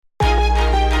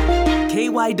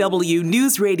KYW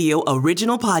News Radio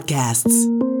original podcasts.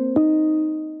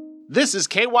 This is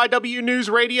KYW News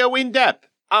Radio In Depth.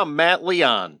 I'm Matt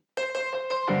Leon.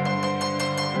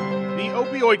 The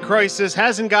opioid crisis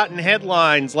hasn't gotten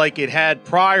headlines like it had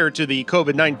prior to the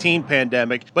COVID-19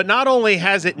 pandemic, but not only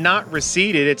has it not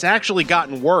receded, it's actually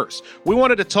gotten worse. We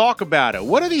wanted to talk about it.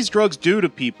 What do these drugs do to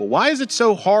people? Why is it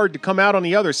so hard to come out on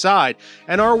the other side?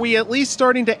 And are we at least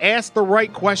starting to ask the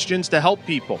right questions to help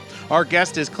people? Our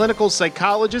guest is clinical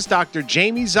psychologist Dr.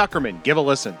 Jamie Zuckerman. Give a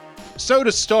listen. So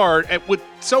to start, with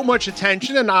so much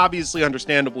attention, and obviously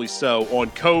understandably so,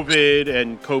 on COVID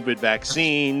and COVID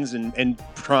vaccines and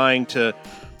trying to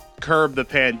curb the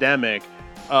pandemic,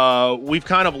 we've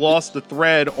kind of lost the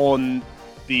thread on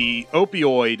the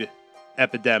opioid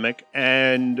epidemic,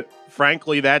 and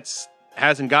frankly,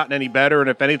 hasn't gotten any better, and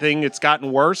if anything, it's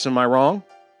gotten worse. Am I wrong?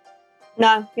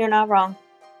 No, you're not wrong.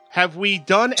 Have we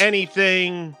done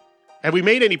anything? Have we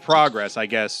made any progress, I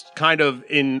guess, kind of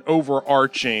in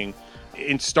overarching,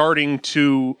 in starting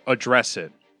to address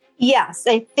it? Yes,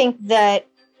 I think that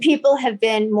people have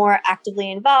been more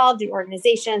actively involved in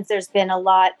organizations. There's been a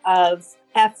lot of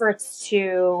efforts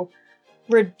to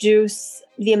reduce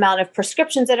the amount of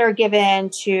prescriptions that are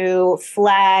given, to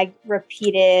flag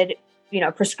repeated,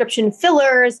 prescription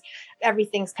fillers.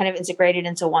 Everything's kind of integrated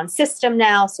into one system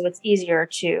now, so it's easier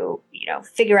to,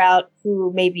 figure out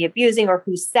who may be abusing or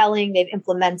who's selling. They've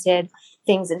implemented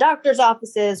things in doctors'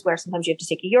 offices where sometimes you have to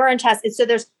take a urine test. And so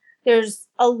there's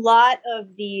a lot of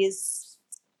these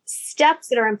steps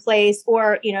that are in place,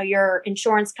 or, your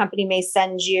insurance company may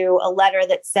send you a letter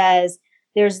that says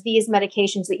there's these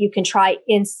medications that you can try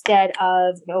instead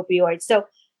of opioids. So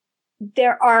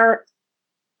there are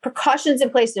precautions in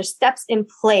place, there's steps in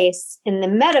place in the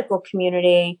medical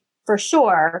community for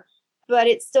sure, but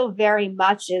it still very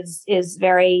much is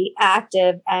very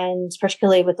active, and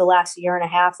particularly with the last year and a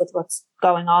half with what's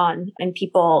going on and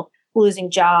people losing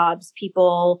jobs,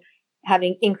 people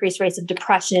having increased rates of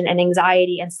depression and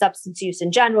anxiety and substance use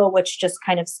in general, which just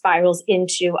kind of spirals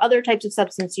into other types of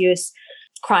substance use.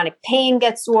 Chronic pain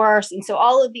gets worse. And so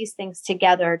all of these things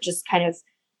together just kind of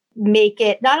make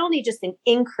it not only just an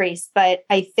increase, but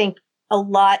I think a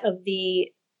lot of the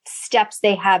steps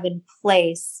they have in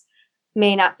place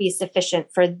may not be sufficient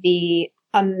for the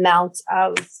amount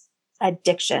of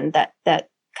addiction that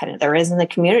kind of there is in the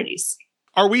communities.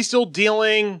 Are we still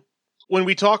dealing, when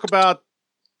we talk about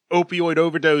opioid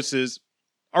overdoses,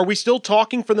 are we still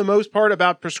talking for the most part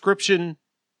about prescription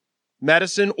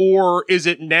medicine, or is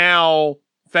it now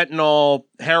fentanyl,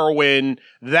 heroin,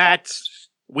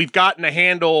 we've gotten a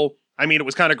handle? I mean, it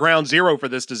was kind of ground zero for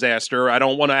this disaster. I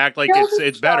don't want to act like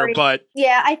it's better, but...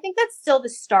 Yeah, I think that's still the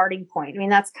starting point. I mean,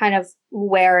 that's kind of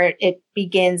where it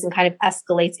begins and kind of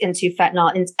escalates into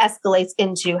fentanyl and escalates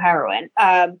into heroin.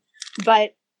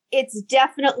 But it's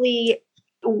definitely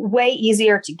way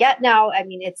easier to get now. I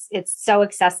mean, it's so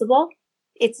accessible.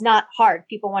 It's not hard.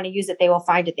 People want to use it. They will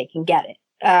find it. They can get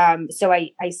it. So I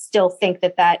still think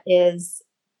that is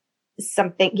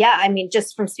something. Yeah. I mean,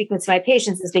 just from speaking to my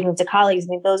patients and speaking to colleagues, I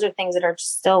mean, those are things that are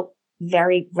still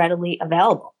very readily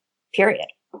available, period.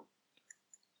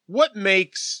 What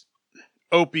makes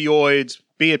opioids,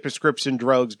 be it prescription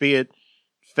drugs, be it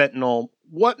fentanyl,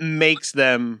 what makes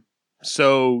them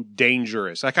so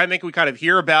dangerous? Like, I think we kind of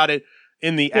hear about it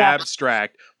in the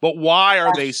abstract, but why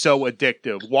are they so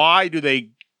addictive? Why do they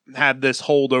have this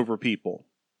hold over people?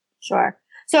 Sure.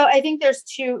 So I think there's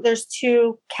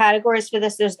two categories for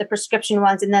this. There's the prescription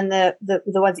ones, and then the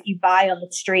ones that you buy on the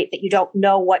street that you don't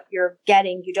know what you're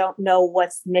getting. You don't know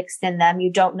what's mixed in them. You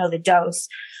don't know the dose.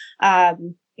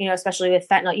 Especially with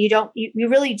fentanyl, you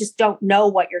really just don't know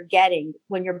what you're getting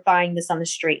when you're buying this on the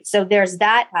street. So there's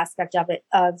that aspect of it,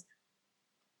 of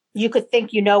you could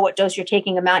think you know what dose you're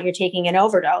taking, amount you're taking an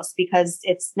overdose because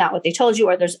it's not what they told you,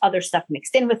 or there's other stuff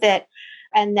mixed in with it.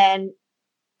 And then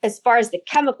as far as the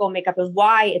chemical makeup of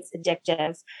why it's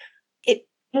addictive, it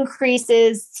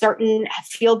increases certain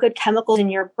feel-good chemicals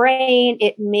in your brain.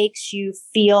 It makes you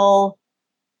feel,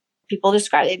 people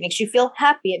describe it makes you feel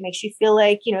happy. It makes you feel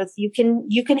like, you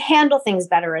can handle things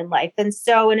better in life. And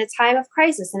so in a time of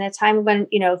crisis, in a time when,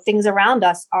 things around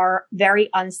us are very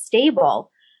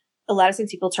unstable, a lot of times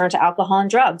people turn to alcohol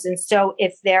and drugs. And so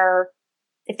if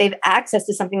they've access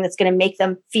to something that's going to make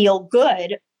them feel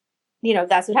good,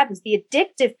 that's what happens. The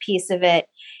addictive piece of it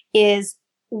is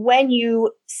when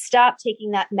you stop taking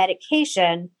that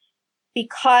medication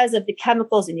because of the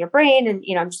chemicals in your brain. And,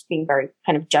 I'm just being very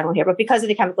kind of general here, but because of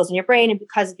the chemicals in your brain and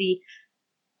because of the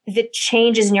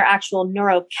changes in your actual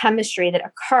neurochemistry that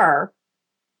occur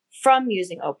from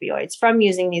using opioids, from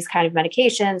using these kind of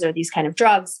medications or these kind of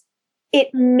drugs, it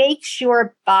makes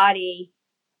your body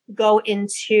go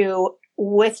into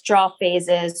withdrawal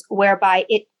phases whereby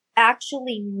it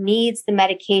actually needs the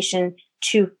medication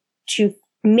to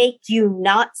make you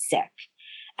not sick.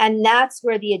 And that's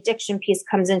where the addiction piece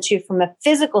comes into from a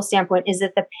physical standpoint, is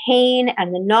that the pain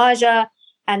and the nausea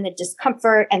and the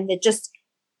discomfort and the just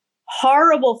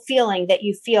horrible feeling that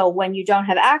you feel when you don't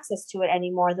have access to it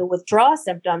anymore, the withdrawal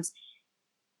symptoms,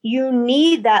 you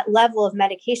need that level of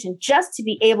medication just to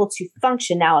be able to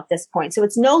function now at this point. So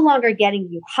it's no longer getting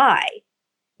you high.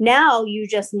 Now you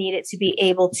just need it to be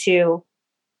able to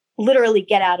literally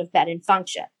get out of bed and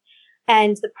function.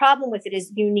 And the problem with it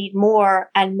is you need more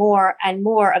and more and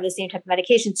more of the same type of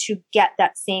medication to get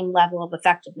that same level of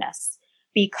effectiveness,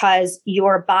 because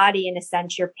your body, in a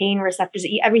sense, your pain receptors,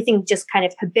 everything just kind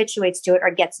of habituates to it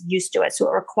or gets used to it. So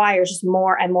it requires just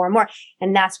more and more and more.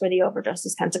 And that's where the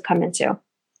overdoses tend to come into.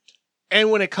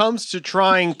 And when it comes to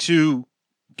trying to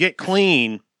get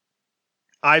clean,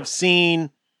 I've seen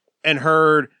and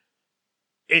heard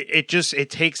it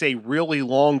takes a really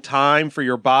long time for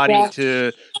your body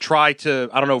to try to,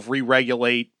 I don't know if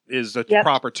re-regulate is the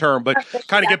proper term, but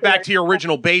kind of get back to your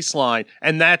original baseline.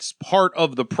 And that's part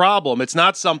of the problem. It's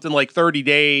not something like 30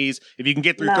 days. If you can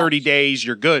get through 30 days,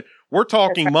 you're good. We're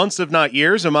talking months, if not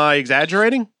years. Am I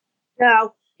exaggerating?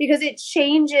 No, because it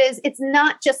changes. It's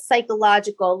not just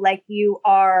psychological, like you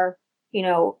are,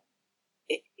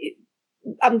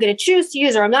 I'm going to choose to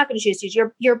use or I'm not going to choose to use.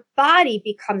 Your body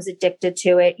becomes addicted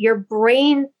to it. Your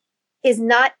brain is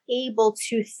not able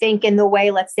to think in the way,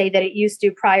 let's say, that it used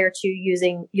to prior to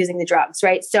using the drugs,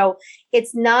 right? So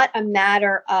it's not a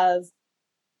matter of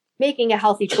making a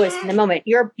healthy choice in the moment.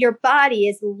 Your body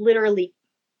is literally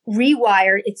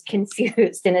rewired. It's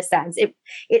confused in a sense.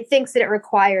 It thinks that it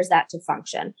requires that to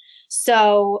function.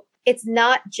 So it's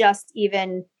not just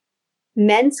even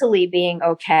mentally being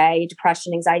okay,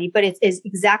 depression, anxiety, but it is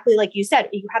exactly like you said.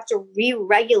 You have to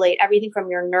re-regulate everything from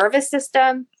your nervous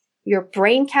system, your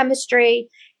brain chemistry.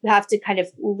 You have to kind of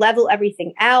level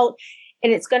everything out.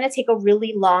 And it's going to take a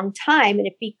really long time. And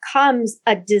it becomes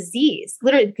a disease,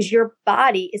 literally, because your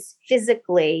body is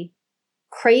physically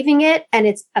craving it and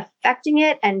it's affecting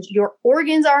it. And your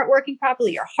organs aren't working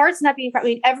properly. Your heart's not beating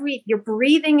properly. Your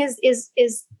breathing is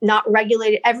not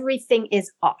regulated. Everything is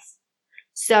off.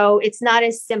 So it's not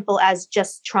as simple as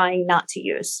just trying not to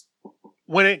use.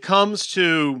 When it comes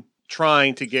to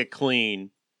trying to get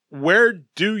clean, where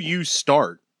do you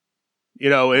start?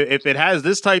 If it has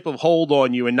this type of hold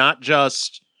on you and not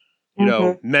just,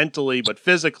 mentally, but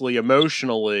physically,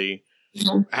 emotionally,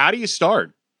 how do you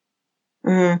start?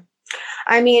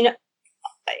 I mean,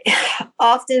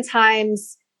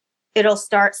 oftentimes it'll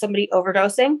start somebody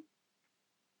overdosing.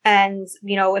 And,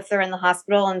 if they're in the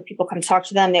hospital and people come talk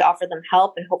to them, they offer them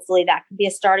help, and hopefully that can be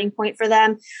a starting point for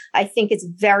them. I think it's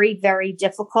very, very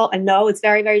difficult. I know it's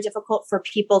very, very difficult for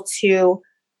people to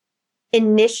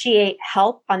initiate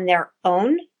help on their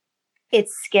own.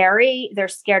 It's scary. They're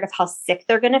scared of how sick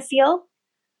they're going to feel.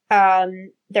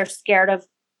 They're scared of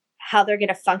how they're going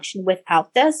to function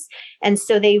without this. And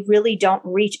so they really don't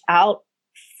reach out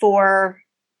for,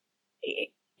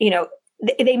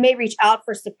 they may reach out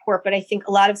for support, but I think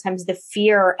a lot of times the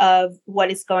fear of what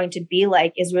it's going to be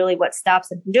like is really what stops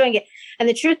them from doing it. And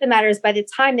the truth of the matter is, by the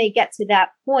time they get to that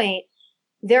point,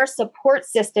 their support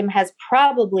system has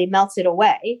probably melted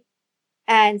away.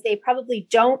 And they probably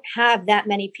don't have that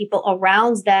many people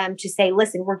around them to say,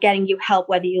 listen, we're getting you help,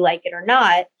 whether you like it or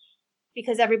not,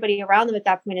 because everybody around them at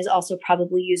that point is also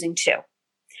probably using too.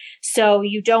 So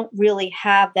you don't really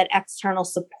have that external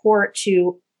support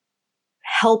to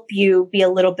help you be a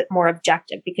little bit more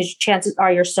objective, because chances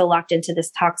are you're so locked into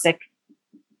this toxic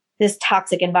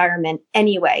environment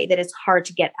anyway that it's hard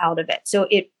to get out of it. So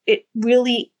it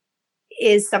really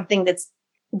is something that's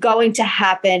going to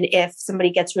happen if somebody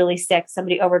gets really sick,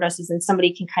 somebody overdoses, and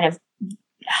somebody can kind of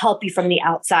help you from the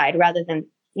outside rather than,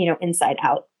 inside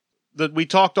out. We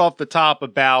talked off the top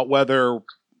about whether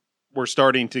we're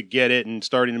starting to get it and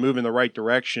starting to move in the right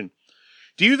direction.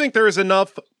 Do you think there is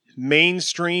enough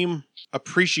mainstream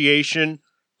appreciation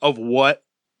of what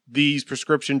these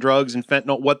prescription drugs and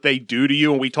fentanyl, what they do to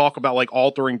you? And we talk about like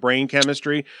altering brain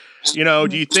chemistry. Do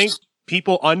you think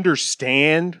people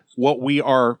understand what we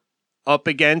are up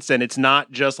against? And it's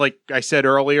not just like I said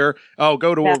earlier,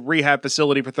 go to a rehab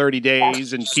facility for 30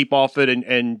 days and keep off it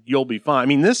and you'll be fine. I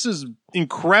mean, this is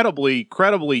incredibly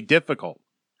difficult.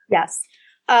 Yes.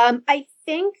 I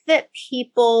think that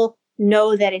people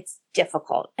know that it's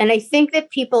difficult. And I think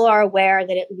that people are aware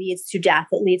that it leads to death.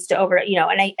 It leads to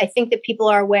and I think that people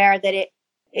are aware that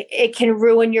it can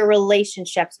ruin your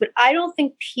relationships. But I don't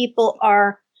think people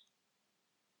are,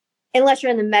 unless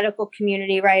you're in the medical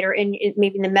community, right? Or in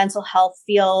maybe in the mental health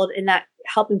field, in that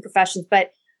helping professions,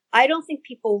 but I don't think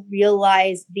people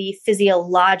realize the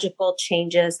physiological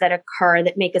changes that occur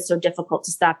that make it so difficult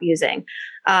to stop using.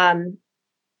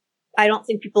 I don't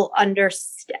think people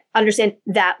understand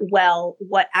that well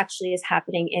what actually is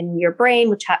happening in your brain,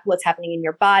 what's happening in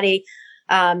your body.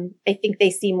 I think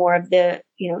they see more of the,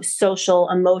 social,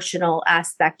 emotional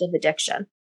aspect of addiction.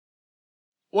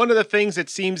 One of the things that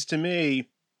seems to me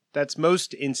that's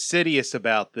most insidious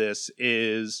about this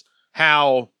is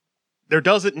how there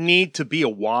doesn't need to be a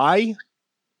why.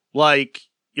 Like,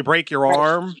 you break your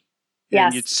arm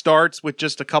and it starts with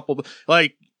just a couple, a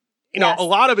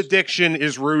lot of addiction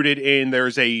is rooted in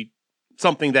there's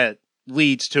something that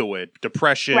leads to it.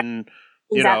 Depression,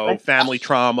 family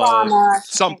trauma,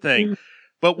 something. Mm-hmm.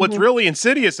 But what's really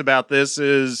insidious about this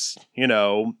is,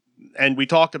 and we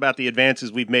talked about the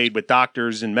advances we've made with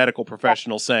doctors and medical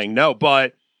professionals saying no,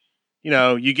 but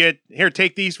you get here,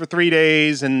 take these for 3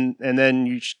 days and then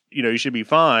you should be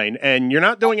fine. And you're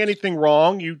not doing anything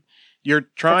wrong. You're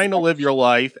trying to live your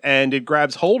life and it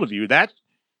grabs hold of you. That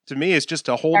to me is just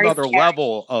a whole other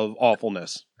level of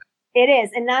awfulness. It is.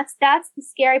 And that's the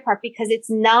scary part, because it's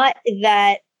not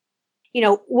that,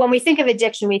 when we think of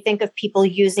addiction, we think of people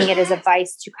using it as a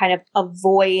vice to kind of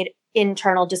avoid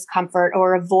internal discomfort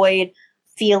or avoid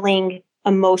feeling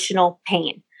emotional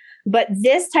pain. But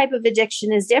this type of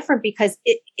addiction is different because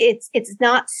it's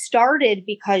not started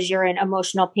because you're in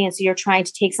emotional pain. So you're trying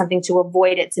to take something to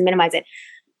avoid it, to minimize it.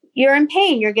 You're in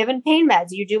pain. You're given pain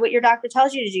meds. You do what your doctor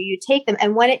tells you to do. You take them.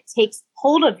 And when it takes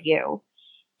hold of you,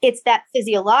 it's that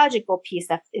physiological piece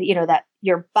that, that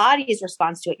your body's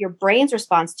response to it, your brain's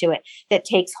response to it, that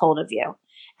takes hold of you.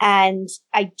 And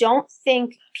I don't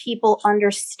think people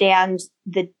understand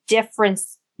the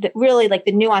difference, that really, like,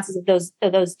 the nuances of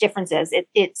those differences.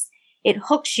 It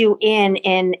hooks you in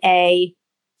a,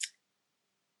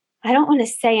 I don't want to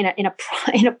say in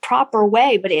a proper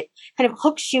way, but it kind of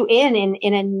hooks you in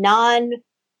a non-harmful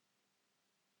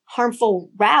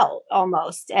route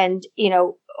almost. And,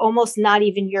 almost not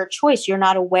even your choice. You're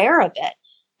not aware of it.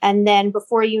 And then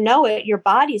before you know it, your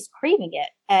body's craving it.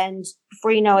 And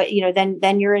before you know it,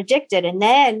 then you're addicted. And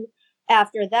then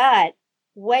after that,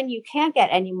 when you can't get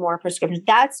any more prescriptions,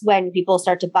 that's when people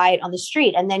start to buy it on the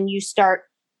street. And then you're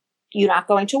not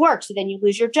going to work. So then you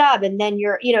lose your job. And then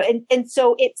and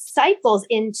so it cycles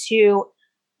into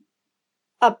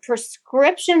a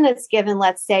prescription that's given,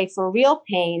 let's say, for real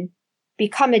pain,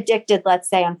 become addicted, let's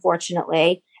say,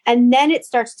 unfortunately. And then it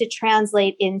starts to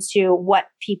translate into what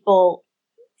people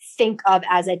think of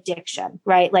as addiction,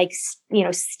 right? Like,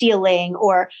 stealing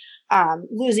or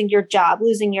losing your job,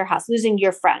 losing your house, losing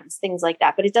your friends, things like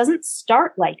that. But it doesn't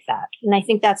start like that. And I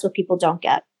think that's what people don't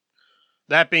get.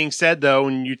 That being said, though,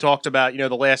 and you talked about, the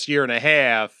last year and a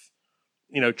half,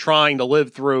 trying to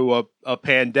live through a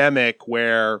pandemic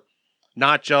where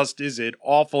not just is it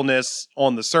awfulness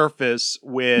on the surface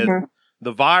with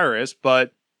the virus,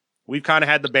 but we've kind of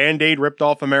had the Band-Aid ripped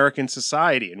off American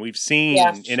society, and we've seen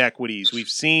inequities. We've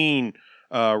seen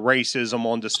racism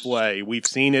on display. We've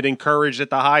seen it encouraged at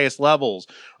the highest levels.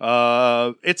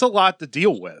 It's a lot to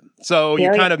deal with. So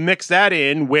you kind of mix that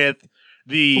in with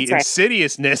the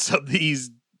insidiousness of these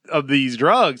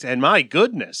drugs, and my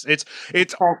goodness, it's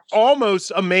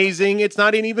almost amazing. It's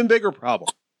not an even bigger problem.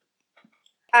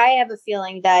 I have a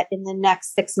feeling that in the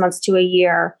next 6 months to a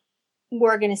year,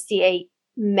 we're going to see a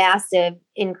massive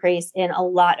increase in a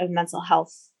lot of mental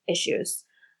health issues.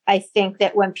 I think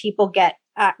that when people get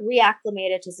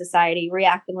reacclimated to society,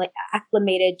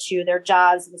 reacclimated to their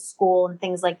jobs and school and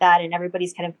things like that, and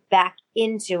everybody's kind of back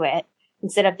into it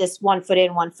instead of this 1 foot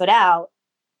in, 1 foot out.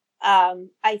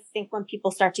 I think when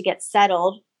people start to get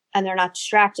settled and they're not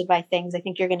distracted by things, I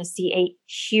think you're going to see a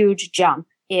huge jump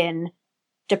in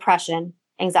depression,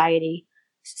 anxiety,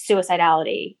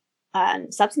 suicidality,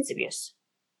 and substance abuse.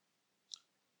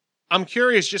 I'm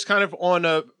curious, just kind of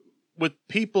with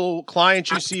people,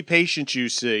 clients you see, patients you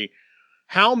see,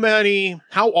 how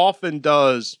often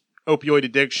does opioid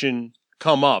addiction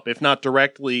come up, if not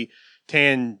directly,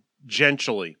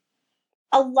 tangentially?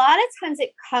 A lot of times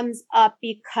it comes up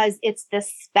because it's the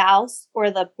spouse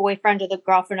or the boyfriend or the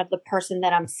girlfriend of the person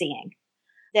that I'm seeing.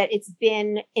 That it's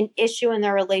been an issue in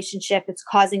their relationship. It's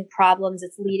causing problems.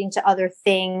 It's leading to other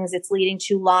things. It's leading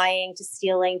to lying, to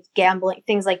stealing, gambling,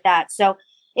 things like that. So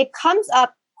it comes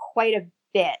up quite a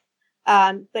bit,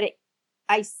 but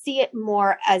I see it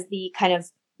more as the kind of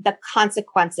the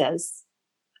consequences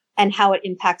and how it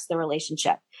impacts the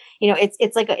relationship.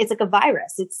 It's like a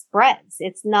virus. It spreads.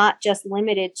 It's not just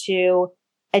limited to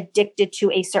addicted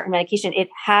to a certain medication. It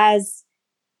has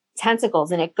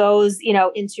tentacles and it goes,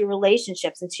 into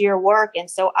relationships, into your work. And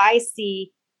so I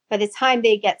see by the time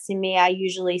they get to me, I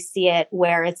usually see it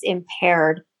where it's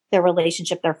impaired their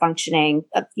relationship, their functioning,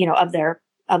 of their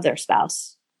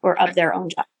spouse or of their own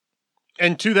job.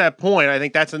 And to that point, I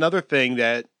think that's another thing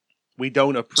that we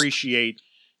don't appreciate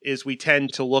is we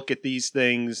tend to look at these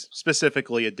things,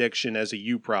 specifically addiction, as a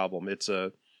you problem. It's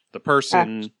the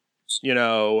person,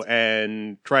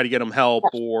 and try to get them help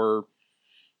or,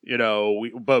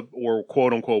 or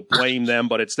quote unquote blame them.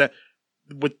 But it's that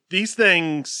with these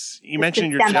things, you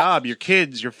mentioned your job, your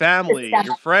kids, your family,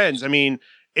 your friends. I mean,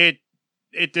 it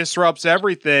disrupts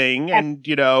everything. And,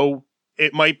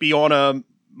 it might be on a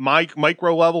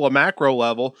micro level, a macro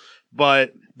level,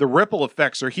 but the ripple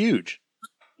effects are huge.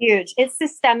 Huge. It's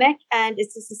systemic, and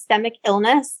it's a systemic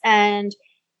illness. And,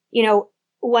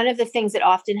 one of the things that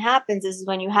often happens is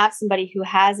when you have somebody who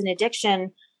has an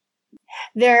addiction,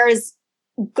 there's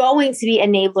going to be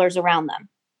enablers around them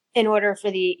in order for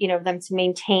them to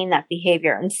maintain that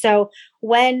behavior. And so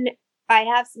when I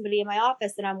have somebody in my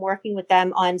office and I'm working with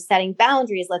them on setting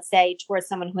boundaries, let's say towards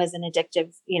someone who has an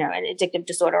addictive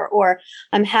disorder, or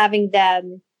I'm having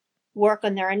them work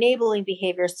on their enabling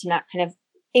behaviors to not kind of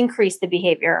increase the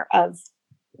behavior of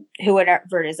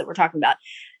whoever it is that we're talking about.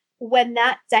 When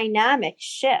that dynamic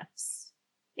shifts,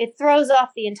 it throws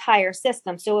off the entire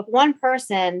system. So if one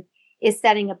person is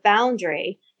setting a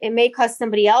boundary, it may cause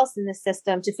somebody else in the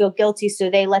system to feel guilty, so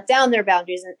they let down their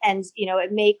boundaries, and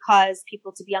it may cause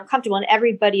people to be uncomfortable, and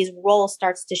everybody's role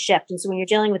starts to shift. And so when you're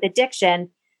dealing with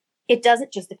addiction, it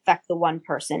doesn't just affect the one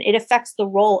person; it affects the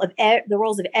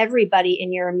roles of everybody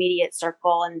in your immediate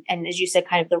circle, and as you said,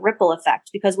 kind of the ripple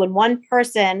effect. Because when one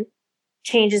person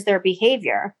changes their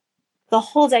behavior, the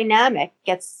whole dynamic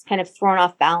gets kind of thrown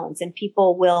off balance, and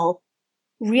people will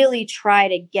really try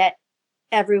to get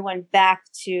everyone back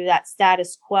to that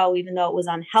status quo. Even though it was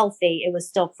unhealthy, it was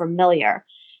still familiar.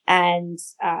 And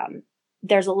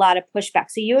there's a lot of pushback.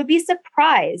 So you would be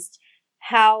surprised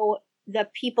how the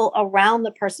people around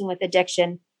the person with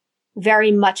addiction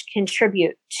very much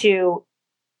contribute to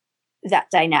that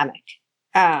dynamic.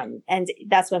 And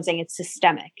that's what I'm saying. It's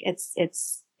systemic.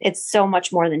 It's so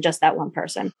much more than just that one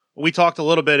person. We talked a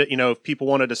little bit, if people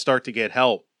wanted to start to get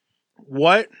help,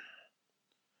 what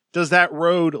does that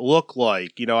road look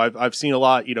like? I've seen a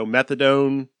lot,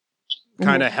 methadone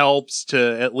kind of helps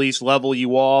to at least level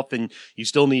you off, and you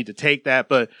still need to take that,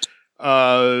 but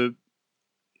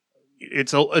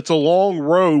it's a long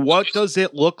road. What does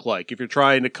it look like if you're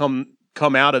trying to come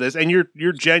out of this, and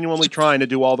you're genuinely trying to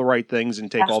do all the right things and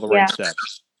take all the right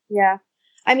steps? Yeah.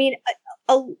 I mean,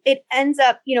 it ends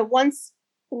up,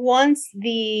 once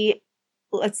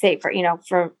let's say for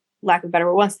lack of a better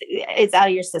word, once it's out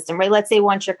of your system, right? Let's say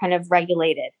once you're kind of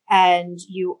regulated and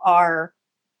you are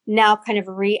now kind of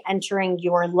re-entering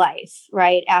your life,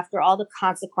 right? After all the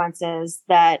consequences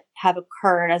that have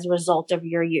occurred as a result of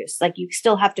your use, like you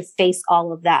still have to face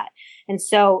all of that. And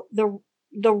so the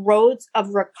roads of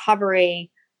recovery,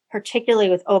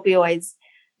 particularly with opioids,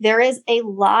 there is a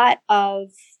lot of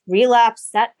relapse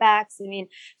setbacks. My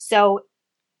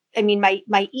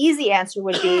easy answer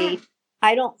would be,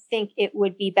 I don't think it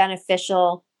would be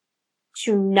beneficial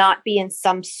to not be in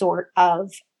some sort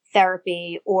of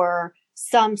therapy or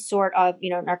some sort of,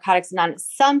 Narcotics Anonymous,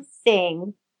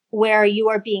 something where you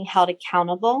are being held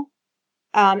accountable,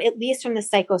 at least from the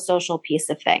psychosocial piece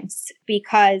of things,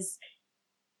 because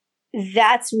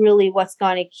that's really what's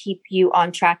going to keep you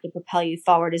on track to propel you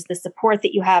forward, is the support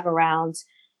that you have around,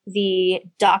 the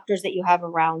doctors that you have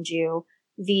around you,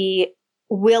 the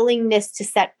willingness to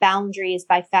set boundaries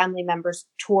by family members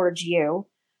towards you,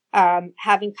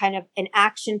 having kind of an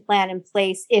action plan in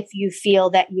place if you feel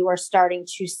that you are starting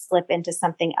to slip into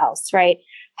something else, right?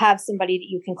 Have somebody that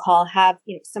you can call, have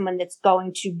someone that's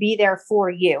going to be there for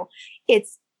you.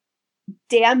 It's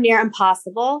damn near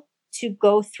impossible to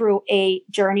go through a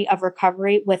journey of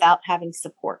recovery without having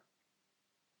support.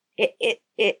 It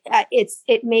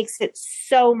makes it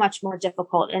so much more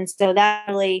difficult. And so that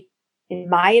really, in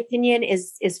my opinion,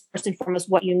 is first and foremost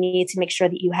what you need to make sure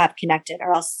that you have connected,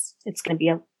 or else it's going to be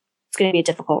a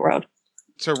difficult road.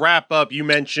 To wrap up, you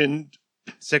mentioned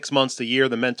 6 months to a year,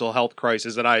 the mental health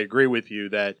crisis, and I agree with you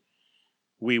that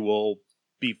we will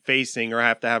be facing or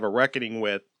have to have a reckoning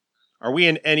with. Are we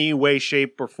in any way,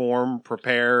 shape, or form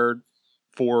prepared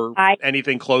for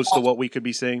anything close to what we could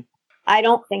be seeing? I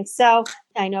don't think so.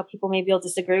 I know people maybe will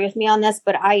disagree with me on this,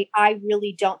 but I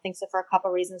really don't think so for a couple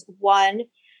of reasons. One,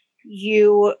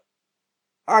 you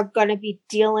are going to be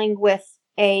dealing with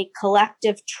a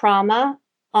collective trauma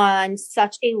on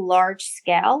such a large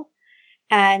scale,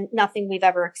 and nothing we've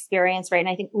ever experienced, right? And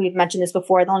I think we've mentioned this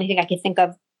before. The only thing I can think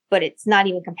of, but it's not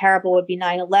even comparable, would be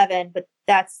 9/11. But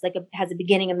that's has a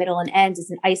beginning, a middle, and end.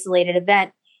 It's an isolated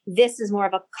event. This is more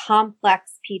of a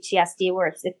complex PTSD where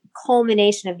it's a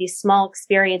culmination of these small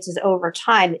experiences over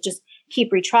time that just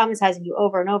keep re-traumatizing you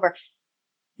over and over.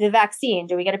 The vaccine,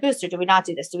 do we get a booster? Do we not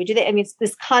do this? Do we do that? I mean, it's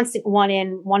this constant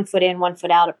in, 1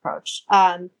 foot out approach.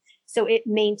 So it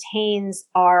maintains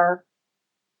our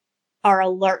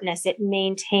alertness. It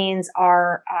maintains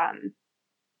our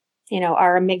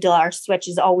amygdala, our switch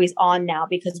is always on now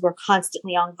because we're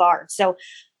constantly on guard. So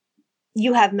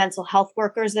you have mental health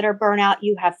workers that are burnout.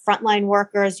 You have frontline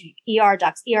workers, ER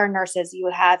docs, ER nurses.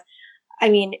 You have,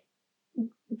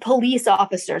 police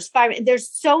officers, firemen. There's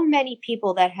so many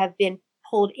people that have been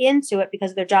pulled into it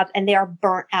because of their jobs and they are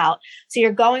burnt out. So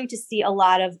you're going to see a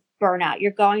lot of burnout.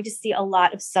 You're going to see a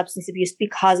lot of substance abuse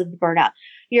because of the burnout.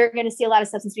 You're going to see a lot of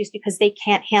substance abuse because they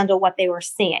can't handle what they were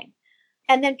seeing.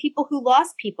 And then people who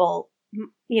lost people,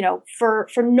 for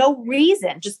no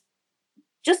reason, just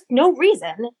no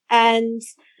reason. And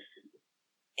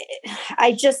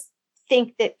I just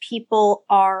think that people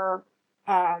are,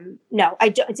 no, I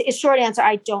don't, it's a short answer.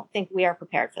 I don't think we are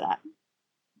prepared for that.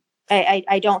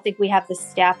 I don't think we have the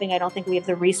staffing. I don't think we have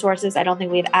the resources. I don't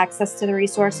think we have access to the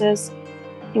resources.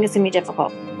 I think it's going to be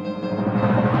difficult.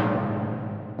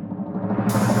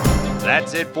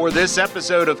 That's it for this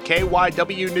episode of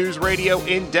KYW News Radio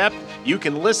In Depth. You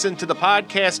can listen to the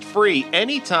podcast free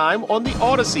anytime on the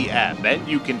Odyssey app, and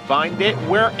you can find it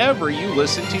wherever you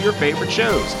listen to your favorite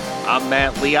shows. I'm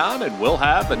Matt Leon, and we'll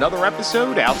have another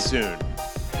episode out soon.